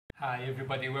Hi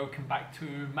everybody, welcome back to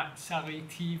Matt Sally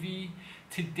TV.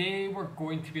 Today we're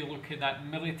going to be looking at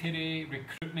military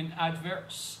recruitment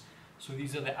adverts. So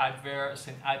these are the adverts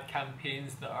and ad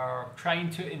campaigns that are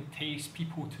trying to entice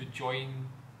people to join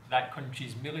that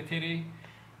country's military.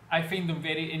 I find them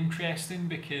very interesting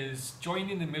because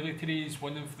joining the military is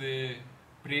one of the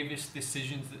bravest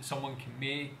decisions that someone can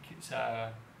make. It's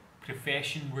a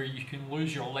profession where you can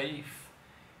lose your life.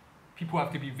 People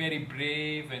have to be very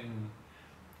brave, and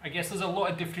I guess there's a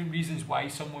lot of different reasons why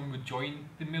someone would join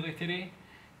the military,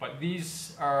 but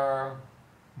these are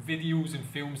videos and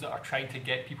films that are trying to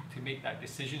get people to make that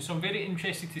decision. So I'm very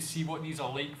interested to see what these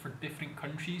are like for different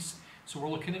countries. So we're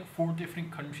looking at 4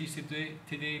 different countries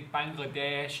today: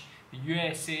 Bangladesh, the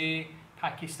USA,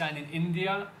 Pakistan and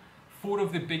India, 4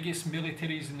 of the biggest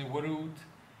militaries in the world.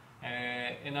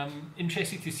 And I'm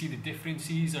interested to see the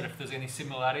differences or if there's any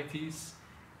similarities.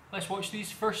 Let's watch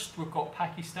these. First, we've got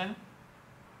Pakistan.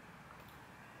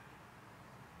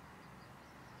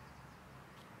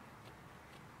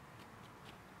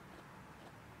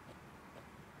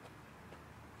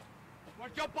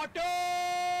 What's up, partner?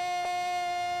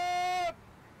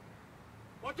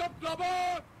 What's up,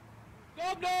 Clubber?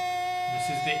 Stop now! This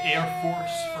is the Air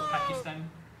Force for Pakistan.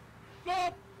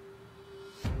 Stop!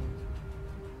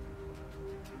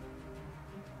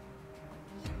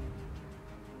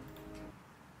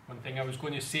 One thing I was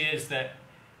going to say is that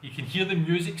you can hear the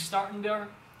music starting there,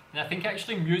 and I think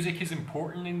actually music is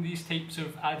important in these types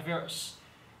of adverts.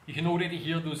 You can already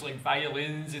hear those like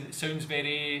violins, and it sounds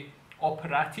very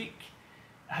operatic.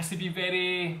 It has to be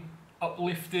very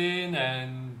uplifting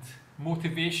and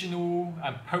motivational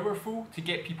and powerful to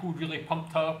get people really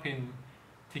pumped up and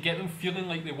to get them feeling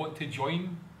like they want to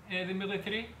join the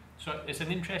military. So it's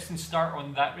an interesting start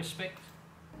on that respect.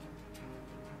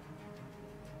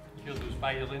 You hear those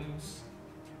violins.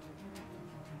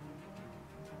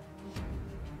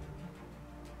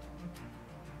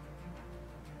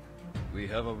 We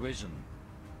have a vision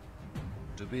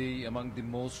to be among the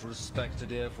most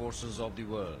respected air forces of the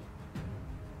world.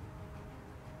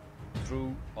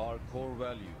 Through our core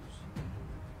values,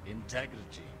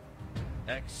 integrity,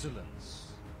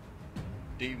 excellence,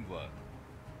 teamwork,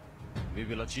 we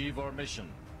will achieve our mission,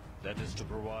 that is to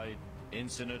provide, in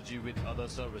synergy with other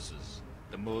services,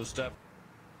 the most effort.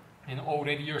 And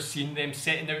already you're seeing them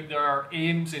setting out their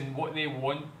aims and what they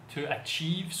want to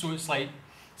achieve. So it's like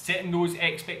setting those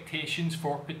expectations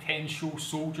for potential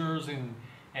soldiers and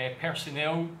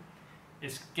personnel.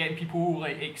 It's getting people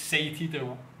like excited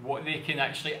of what they can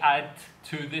actually add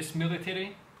to this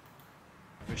military.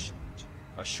 Efficient,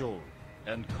 assured,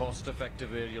 and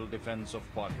cost-effective aerial defense of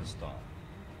Pakistan.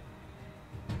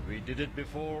 We did it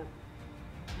before,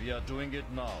 we are doing it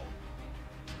now.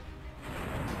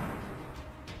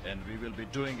 And we will be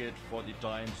doing it for the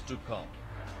times to come.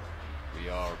 We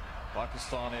are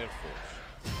Pakistan Air Force.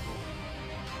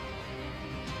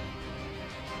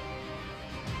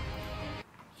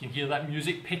 You can hear that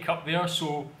music pick up there,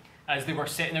 so as they were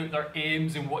setting out their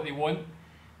aims and what they want,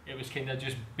 it was kind of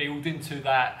just building to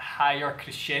that higher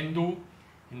crescendo,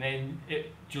 and then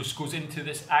it just goes into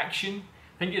this action.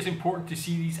 I think it's important to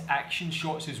see these action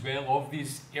shots as well of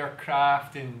these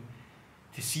aircraft and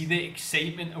to see the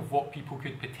excitement of what people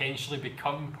could potentially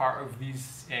become part of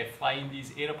these flying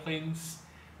these aeroplanes.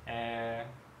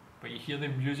 But you hear the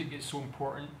music, it's so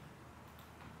important.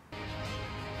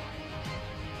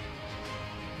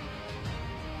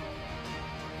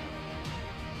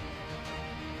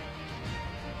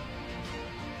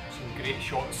 Some great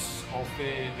shots of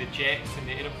the jets and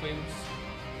the aeroplanes.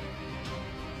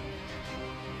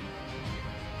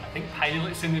 I think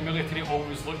pilots in the military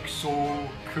always look so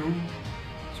cool,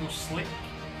 so slick.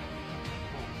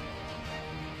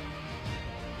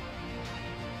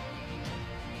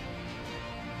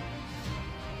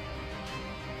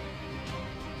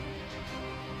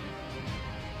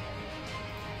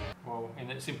 Well,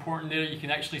 and it's important there, you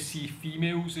can actually see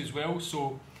females as well,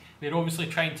 so they're obviously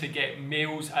trying to get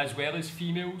males as well as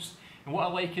females. And what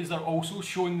I like is they're also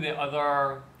showing the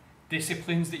other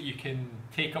disciplines that you can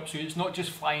take up. So it's not just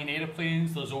flying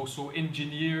airplanes, there's also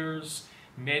engineers,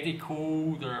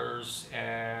 medical, there's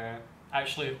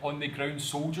actually on the ground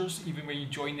soldiers even when you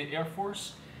join the Air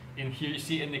Force. And here you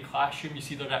see it in the classroom, you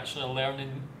see they're actually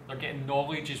learning, they're getting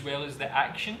knowledge as well as the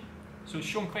action. So it's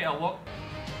shown quite a lot.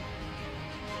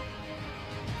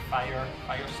 Fire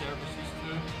services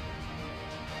too.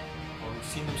 Well, we've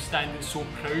seen them standing so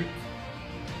proud.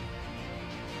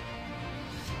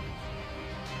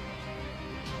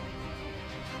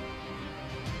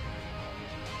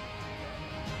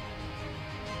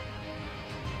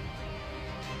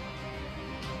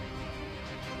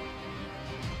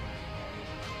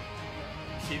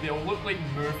 See, they all look like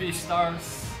movie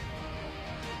stars.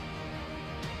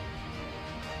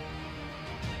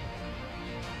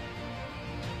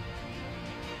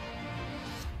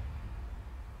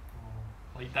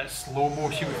 Like that slow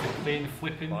motion with the plane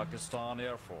flipping. Pakistan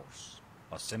Air Force,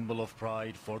 a symbol of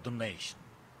pride for the nation.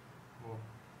 Oh.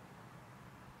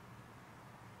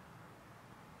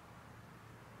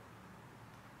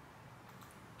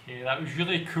 Okay, that was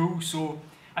really cool. So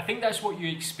I think that's what you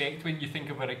expect when you think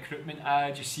of a recruitment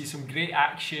ad. You see some great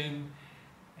action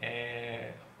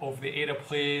of the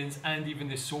aeroplanes and even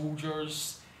the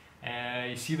soldiers.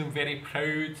 You see them very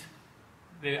proud.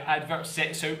 The advert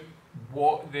sets out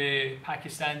what the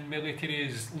Pakistan military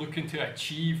is looking to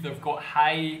achieve. They've got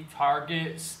high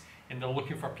targets and they're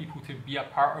looking for people to be a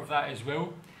part of that as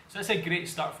well. So that's a great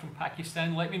start from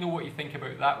Pakistan. Let me know what you think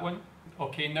about that one.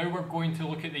 Okay, now we're going to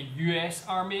look at the US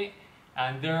Army,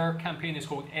 and their campaign is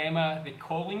called Emma the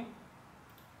Calling.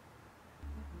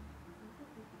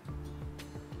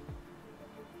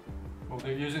 Well,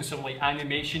 they're using some like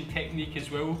animation technique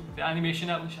as well. The animation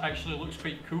actually looks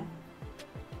quite cool.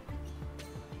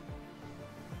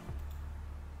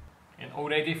 And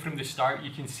already from the start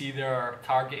you can see they're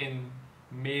targeting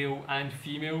male and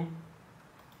female.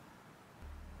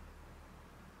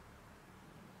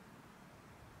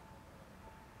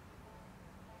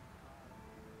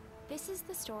 This is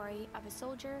the story of a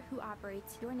soldier who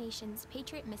operates your nation's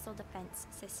Patriot missile defense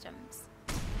systems.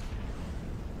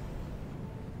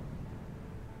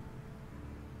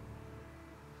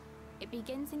 It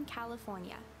begins in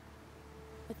California,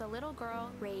 with a little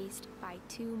girl raised by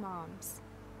two moms.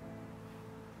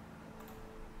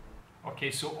 Okay,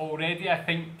 so already I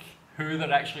think who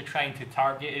they're actually trying to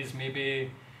target is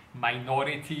maybe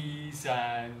minorities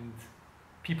and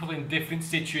people in different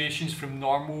situations from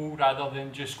normal, rather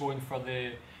than just going for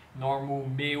the normal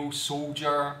male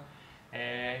soldier.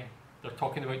 They're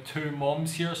talking about two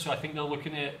moms here, so I think they're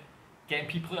looking at getting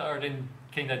people that are in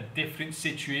kind of different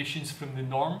situations from the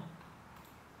norm.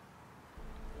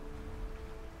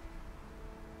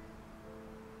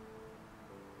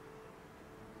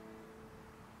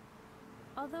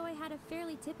 Although I had a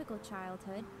fairly typical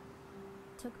childhood,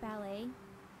 took ballet,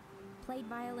 played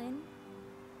violin,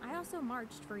 I also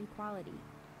marched for equality.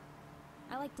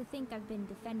 I like to think I've been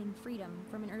defending freedom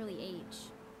from an early age.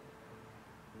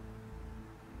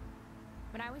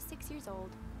 When I was 6 years old,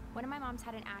 one of my moms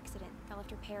had an accident that left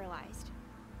her paralyzed.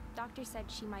 Doctors said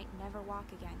she might never walk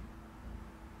again.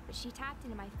 But she tapped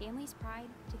into my family's pride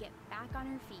to get back on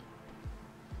her feet,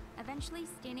 eventually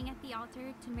standing at the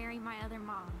altar to marry my other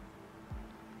mom.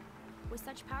 With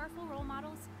such powerful role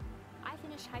models, I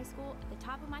finished high school at the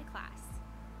top of my class,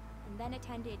 and then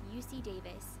attended UC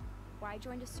Davis, where I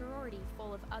joined a sorority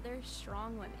full of other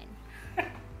strong women.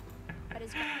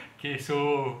 Okay,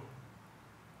 so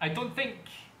I don't think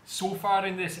so far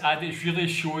in this ad it's really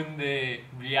showing the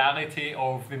reality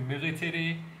of the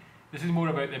military. This is more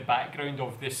about the background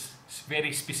of this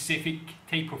very specific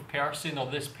type of person, or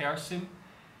this person.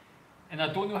 And I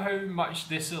don't know how much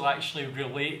this will actually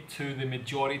relate to the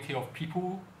majority of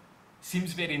people.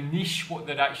 Seems very niche what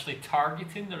they're actually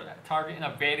targeting. They're targeting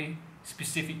a very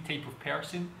specific type of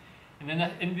person.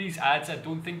 And in these ads, I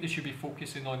don't think they should be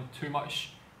focusing on too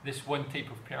much this one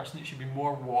type of person. It should be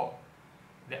more what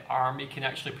the army can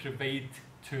actually provide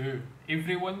to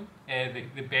everyone,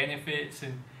 the benefits.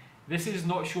 And this is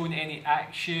not showing any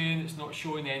action. It's not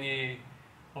showing any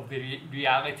of the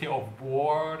reality of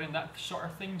war and that sort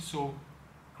of thing. So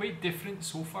quite different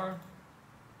so far.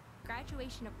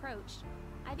 Graduation approached,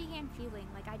 I began feeling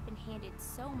like I'd been handed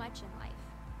so much in life,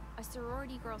 a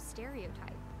sorority girl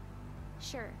stereotype.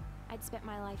 Sure, I'd spent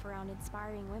my life around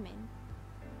inspiring women,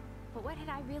 but what had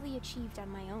I really achieved on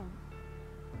my own?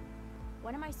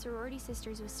 One of my sorority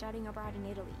sisters was studying abroad in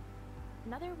Italy.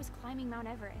 Another was climbing Mount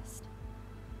Everest.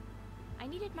 I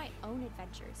needed my own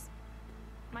adventures,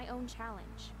 my own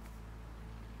challenge.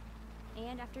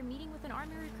 And after meeting with an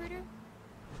army recruiter,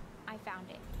 I found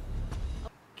it.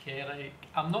 Okay, like,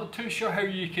 I'm not too sure how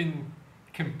you can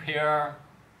compare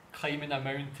climbing a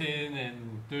mountain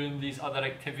and doing these other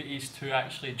activities to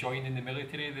actually joining the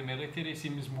military. The military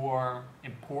seems more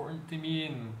important to me,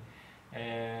 and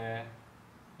yeah,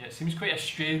 it seems quite a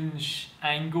strange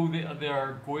angle that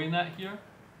they're going at here.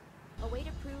 A way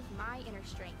to prove my inner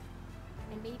strength,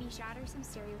 and maybe shatter some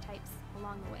stereotypes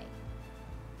along the way.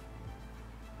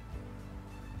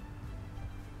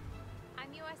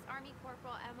 I'm U.S. Army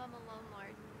Corporal Emma Malone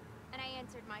Lord, and I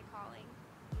answered my calling.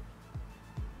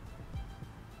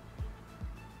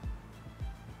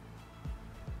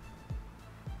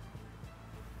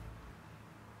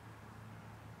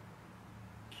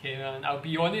 Okay, man, I'll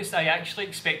be honest, I actually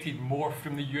expected more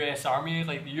from the US Army.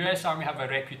 Like, the US Army have a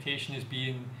reputation as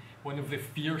being one of the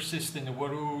fiercest in the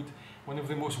world, one of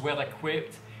the most well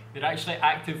equipped. They're actually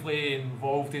actively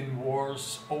involved in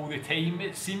wars all the time,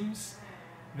 it seems.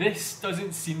 This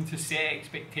doesn't seem to set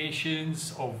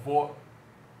expectations of what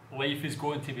life is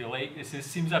going to be like. This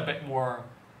seems a bit more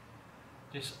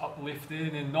just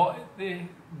uplifting and not the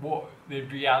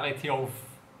reality of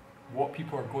what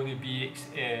people are going to be,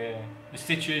 the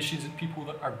situations that people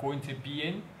are going to be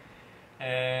in.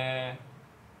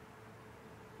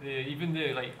 Even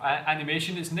the like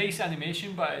animation, it's nice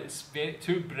animation, but it's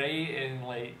too bright and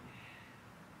like,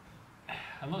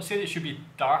 I'm not saying it should be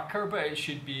darker, but it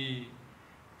should be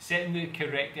setting the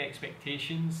correct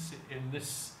expectations in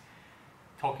this,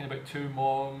 talking about two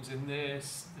moms and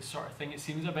this sort of thing. It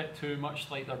seems a bit too much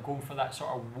like they're going for that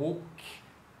sort of woke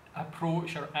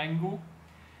approach or angle.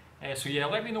 So yeah,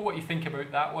 let me know what you think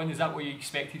about that one. Is that what you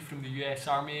expected from the US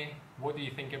Army? What do you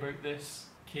think about this?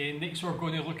 Okay, next we're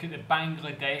going to look at the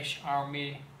Bangladesh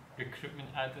Army recruitment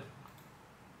ad.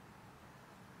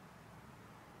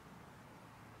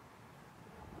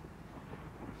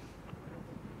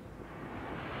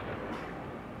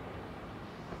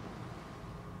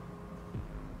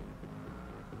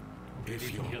 If You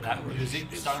your can hear that courage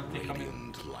music is starting to come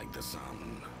in. radiant like the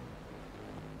sun,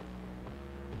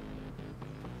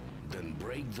 then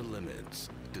break the limits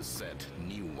to set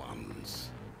new ones.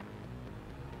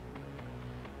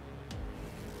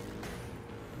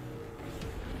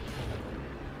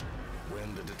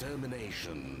 When the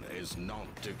determination is not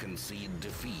to concede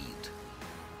defeat,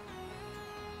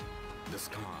 the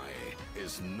sky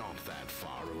is not that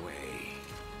far away.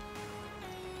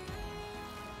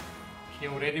 Okay,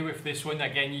 already with this one,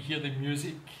 again, you hear the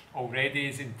music already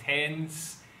is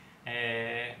intense.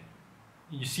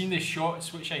 You've seen the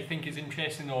shots, which I think is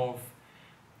interesting, of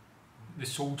the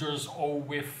soldiers all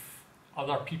with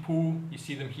other people. You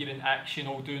see them here in action,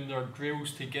 all doing their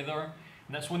drills together.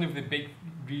 And that's one of the big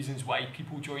reasons why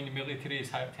people join the military, is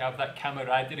to have that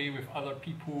camaraderie with other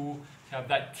people, to have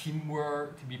that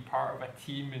teamwork, to be part of a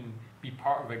team and be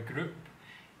part of a group.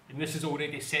 And this is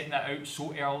already setting that out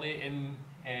so early in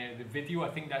the video. I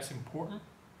think that's important.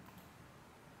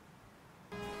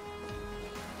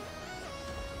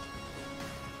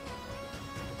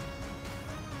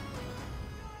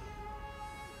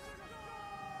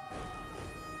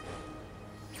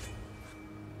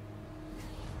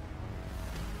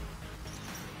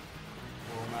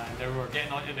 Oh man, now we're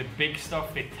getting onto the big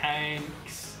stuff, the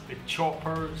tanks, the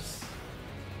choppers.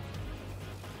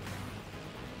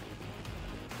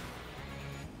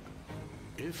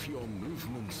 If your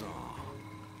movements are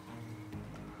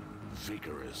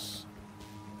vigorous,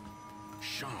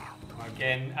 sharp,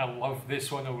 Again, I love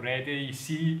this one already. You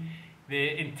see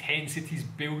the intensity's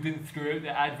building throughout the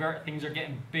advert. Things are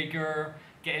getting bigger,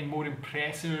 getting more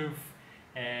impressive.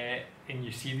 And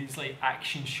you see these like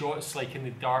action shots like in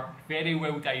the dark, very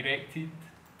well directed.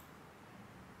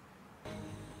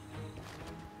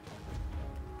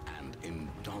 and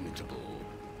indomitable,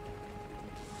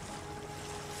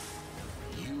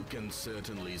 you can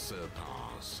certainly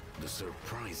surpass the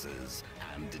surprises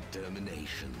and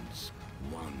determinations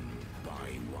one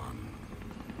by one.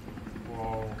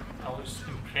 Whoa, that was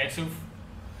impressive.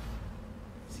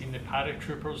 Seeing the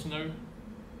paratroopers now.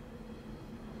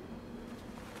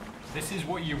 This is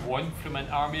what you want from an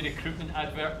army recruitment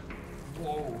advert.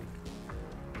 Whoa.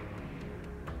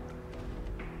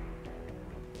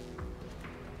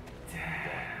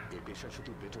 এ পেশা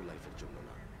শুধু better লাইফের জন্য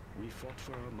না। We fought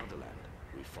for our motherland.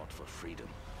 We fought for freedom.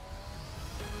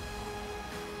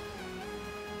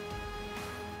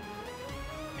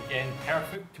 Again,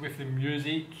 perfect with the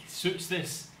music. Suits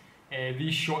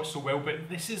these shots so well. But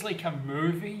this is like a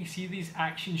movie. You see these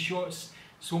action shots.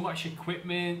 So much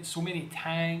equipment, so many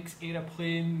tanks,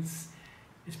 aeroplanes.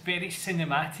 It's very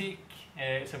cinematic.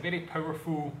 It's a very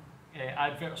powerful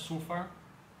advert so far.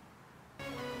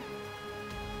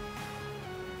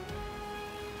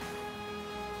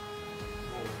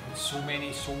 Oh, so many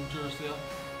soldiers there.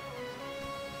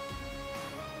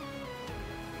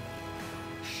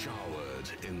 Showered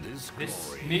in this This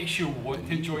glory, makes you want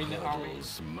to the join the army.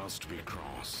 hurdles must be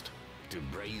crossed to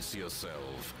brace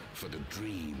yourself for the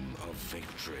dream of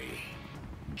victory.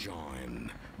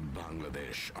 Join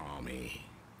Bangladesh Army.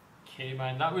 Okay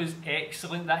man, that was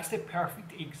excellent. That's the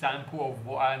perfect example of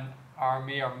what an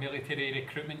army or military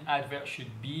recruitment advert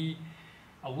should be.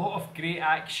 A lot of great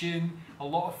action, a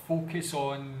lot of focus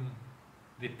on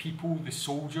the people, the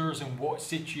soldiers, and what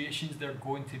situations they're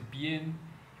going to be in.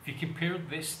 If you compare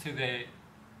this to the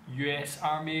US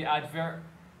Army advert,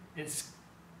 it's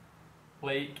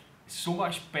like so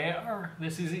much better.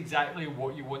 This is exactly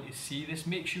what you want to see. This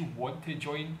makes you want to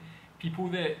join. People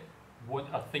that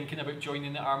are thinking about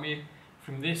joining the army,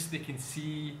 from this they can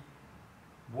see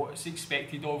what's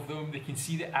expected of them. They can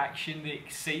see the action, the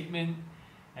excitement,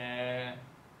 and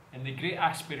the great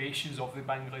aspirations of the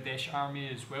Bangladesh army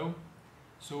as well.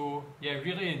 So yeah,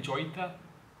 really enjoyed that.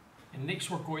 And next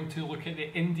we're going to look at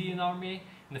the Indian army,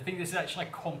 and I think this is actually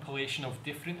a compilation of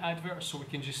different adverts, so we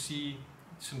can just see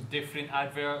some different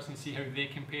adverts and see how they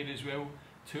compare as well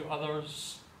to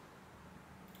others.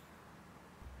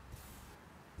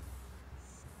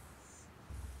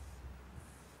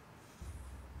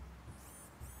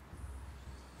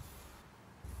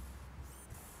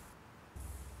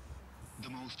 The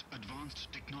most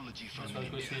advanced technology firm That's what I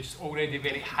in was going to say, India. it's already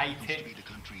very high Happens to tech. be the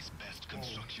country's best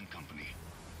construction company.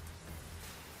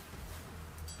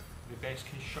 The best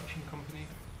construction company.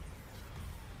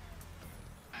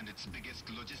 And its biggest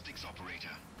logistics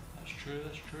operator. That's true,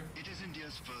 that's true. It is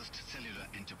India's first cellular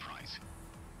enterprise.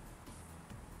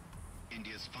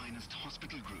 India's finest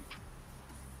hospital group.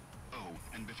 Oh,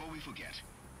 and before we forget,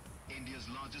 India's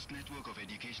largest network of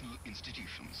educational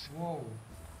institutions. Whoa.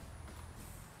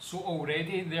 So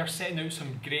already they're setting out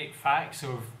some great facts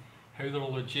of how their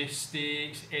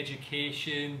logistics,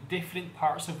 education, different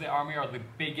parts of the army are the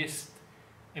biggest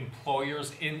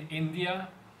employers in India.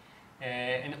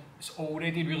 And it's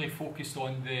already really focused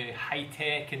on the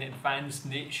high-tech and advanced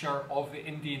nature of the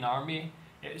Indian army.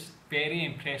 It's very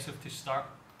impressive to start.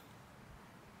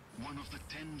 One of the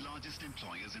 10 largest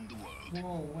employers in the world.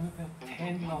 Whoa, one of the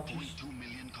 10 Over largest. 1.2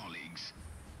 million colleagues.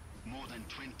 More than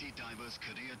 20 diverse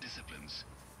career disciplines.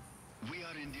 We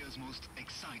are India's most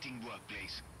exciting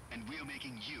workplace, and we are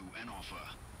making you an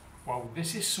offer. Wow,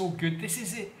 this is so good. This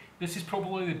is it. This is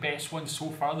probably the best one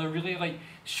so far. They're really like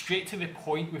straight to the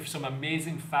point with some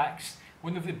amazing facts.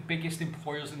 One of the biggest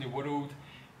employers in the world,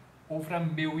 over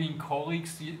 1 million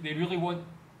colleagues. They really want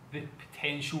the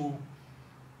potential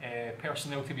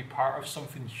personnel to be part of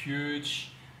something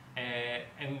huge.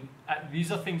 And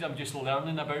these are things I'm just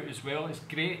learning about as well. It's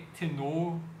great to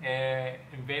know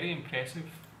and very impressive.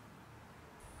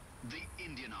 The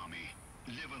Indian Army.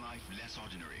 Live a life less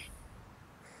ordinary.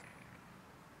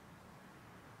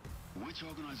 Which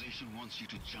organization wants you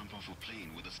to jump off a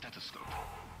plane with a stethoscope?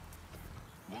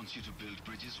 Wants you to build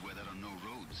bridges where there are no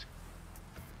roads?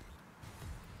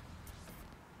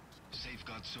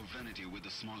 Safeguard sovereignty with the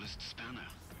smallest spanner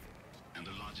and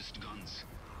the largest guns?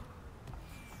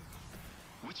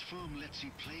 Which firm lets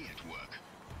you play at work?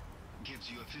 Gives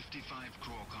you a 55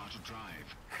 crore car to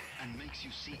drive and makes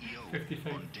you CEO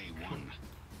 55 on day one?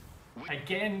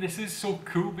 Again, this is so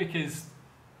cool because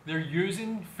they're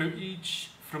using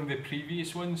footage from the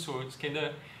previous one, so it's kind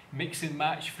of mix and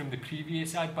match from the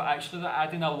previous ad, but actually they're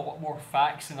adding a lot more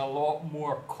facts and a lot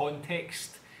more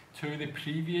context to the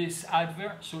previous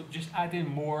advert, so just adding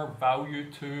more value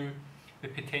to the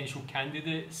potential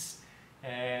candidates.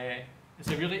 It's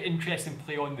a really interesting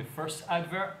play on the first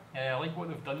advert. I like what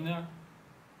they've done there.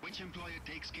 Which employer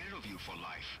takes care of you for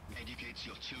life? Educates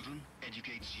your children?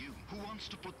 Educates you? Who wants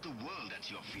to put the world at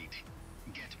your feet?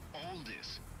 Get all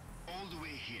this, all the way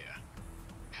here.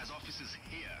 Has offices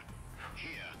here,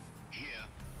 here, here,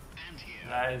 and here.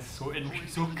 That is so Who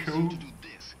so enables cool. you to do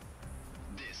this,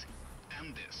 this,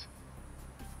 and this.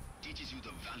 Teaches you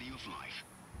the value of life.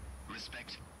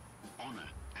 Respect, honor,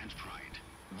 and pride.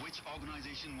 Which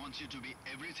organization wants you to be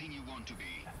everything you want to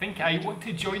be? I think I want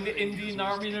to join the Indian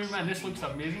Army now, man. This looks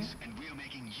amazing. And we are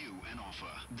making you an offer.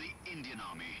 The Indian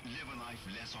Army. Live a life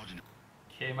less ordinary.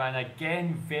 Okay, man,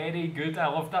 again, very good. I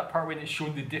love that part when it's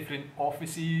shown the different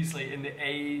offices, like in the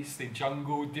ice, the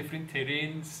jungle, different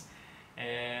terrains.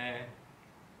 I'm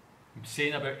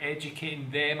saying about educating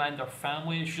them and their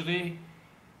families, really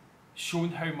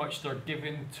showing how much they're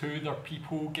giving to their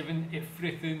people, giving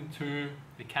everything to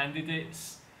the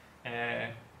candidates.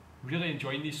 Really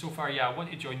enjoying these so far. Yeah, I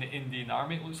want to join the Indian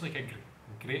Army. It looks like a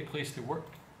great place to work.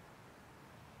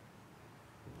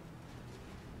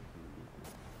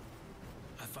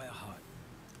 I fire hard.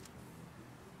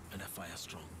 And I fire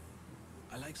strong.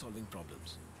 I like solving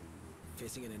problems.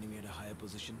 Facing an enemy at a higher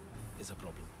position is a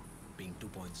problem. Being 2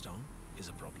 points down is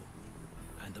a problem.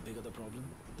 And the bigger the problem,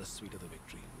 the sweeter the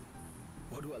victory.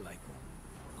 What do I like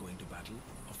more? Going to battle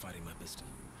or firing my pistol?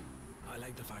 I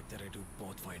like the fact that I do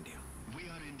both for India. We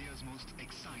are India's most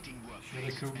exciting workplace.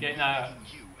 Really cool. and Getting we are a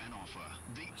making you an offer.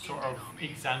 The sort Indian of Army.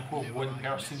 example of Live a one life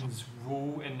less person's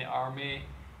role in the army.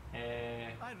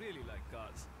 I really like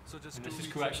cars. So just And 2 this is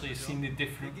weeks cool after actually the job, seeing the they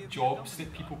different gave me a jobs company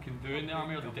that people car. can do in the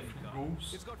army or the Company different car.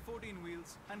 roles. It's got 14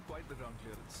 wheels and quite the ground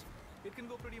clearance. It can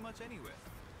go pretty much anywhere.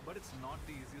 but it's not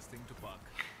the easiest thing to park.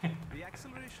 The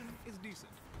acceleration is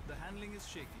decent. The handling is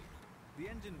shaky. The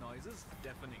engine noise is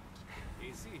deafening.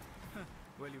 AC?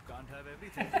 Well, you can't have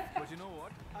everything. But you know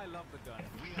what? I love the gun.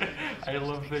 I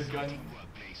love the gun.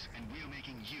 Workplace, and we are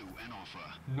making you an offer.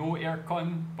 No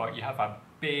aircon, but you have a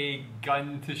big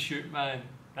gun to shoot, man.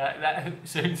 That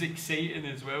sounds exciting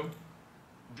as well.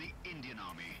 The Indian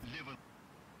Army live.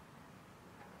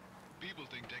 People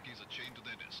think techies are chained to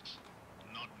their desks.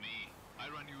 Not me. I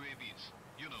run UAVs.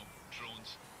 You know,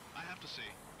 drones. I have to say,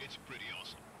 it's pretty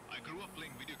awesome. I grew up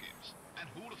playing video games, and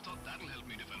who would have thought that'll help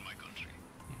me defend my country?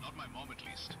 Not my mom, at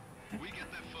least. We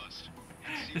get there first.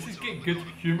 This is getting good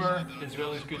humour as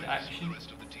well as good action. The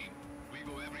rest of the team. We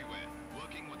go everywhere,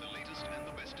 working with the latest and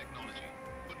the best technology.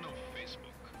 But no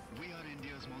Facebook. We are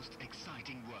India's most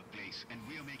exciting workplace, and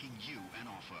we are making you an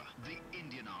offer. The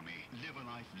Indian Army. Live a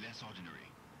life less ordinary.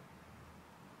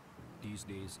 These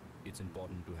days, it's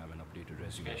important to have an updated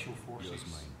resume. Special Forces. Here's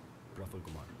mine. Praful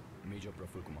Kumar. Major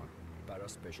Praful Kumar. Para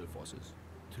Special Forces.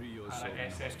 3 years served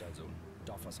in SF. hostile zone.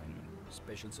 Tough assignment.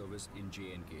 Special service in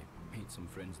J&K. Made some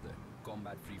friends there.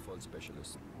 Combat freefall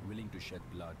specialist. Willing to shed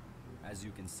blood. As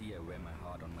you can see, I wear my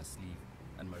heart on my sleeve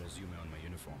and my resume on my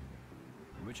uniform.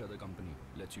 Which other company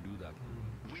lets you do that?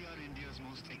 We are India's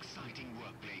most exciting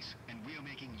workplace, and we are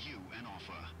making you an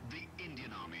offer. The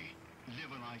Indian Army.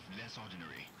 Live a life less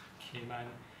ordinary. Okay, man.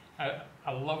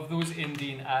 I love those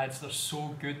Indian ads. They're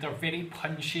so good. They're very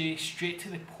punchy, straight to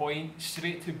the point,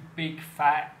 straight to big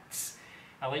facts.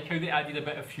 I like how they added a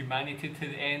bit of humanity to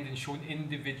the end and shown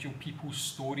individual people's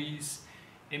stories.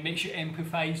 It makes you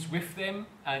empathise with them,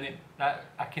 and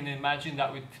I can imagine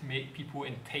that would make people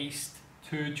enticed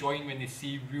to join when they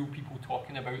see real people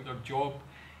talking about their job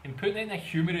and putting it in a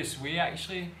humorous way,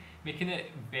 actually, making it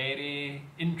very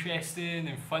interesting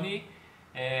and funny.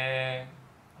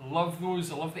 Love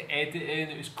those. I love the editing.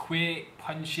 It was quick,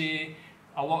 punchy,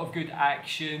 a lot of good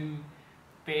action,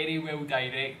 very well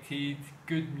directed,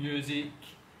 good music.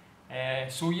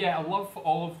 So yeah, I love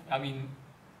all of, I mean,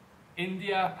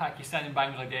 India, Pakistan and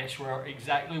Bangladesh were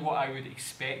exactly what I would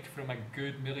expect from a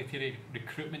good military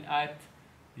recruitment ad.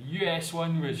 The US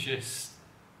one was just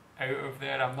out of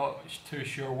there. I'm not too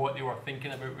sure what they were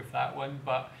thinking about with that one,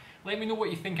 but let me know what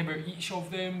you think about each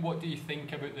of them. What do you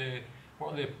think about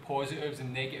what are the positives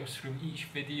and negatives from each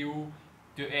video?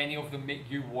 Do any of them make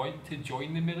you want to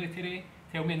join the military?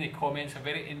 Tell me in the comments, I'm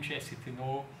very interested to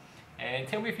know. And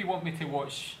tell me if you want me to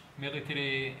watch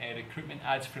military recruitment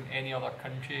ads from any other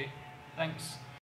country. Thanks.